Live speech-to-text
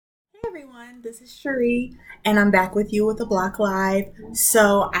Everyone, this is Cherie and I'm back with you with a Block Live.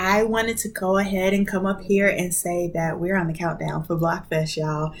 So I wanted to go ahead and come up here and say that we're on the countdown for BlockFest,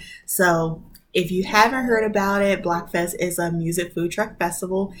 y'all. So if you haven't heard about it, BlockFest is a music food truck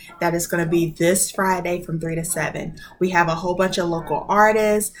festival that is going to be this Friday from 3 to 7. We have a whole bunch of local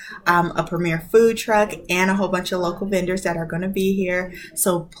artists, a premier food truck, and a whole bunch of local vendors that are going to be here.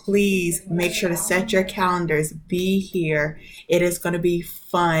 So please make sure to set your calendars. Be here. It is going to be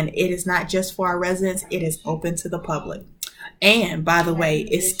fun. It is not just for our residents. It is open to the public. And by the way,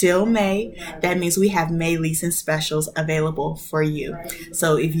 it's still May. That means we have May leasing specials available for you.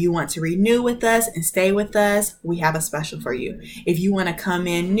 So if you want to renew with us and stay with us, we have a special for you. If you want to come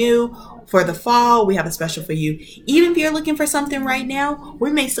in new for the fall, we have a special for you. Even if you're looking for something right now,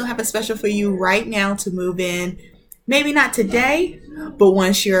 we may still have a special for you right now to move in. Maybe not today, but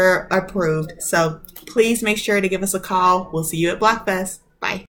once you're approved. So please make sure to give us a call. We'll see you at BlockFest. Bye.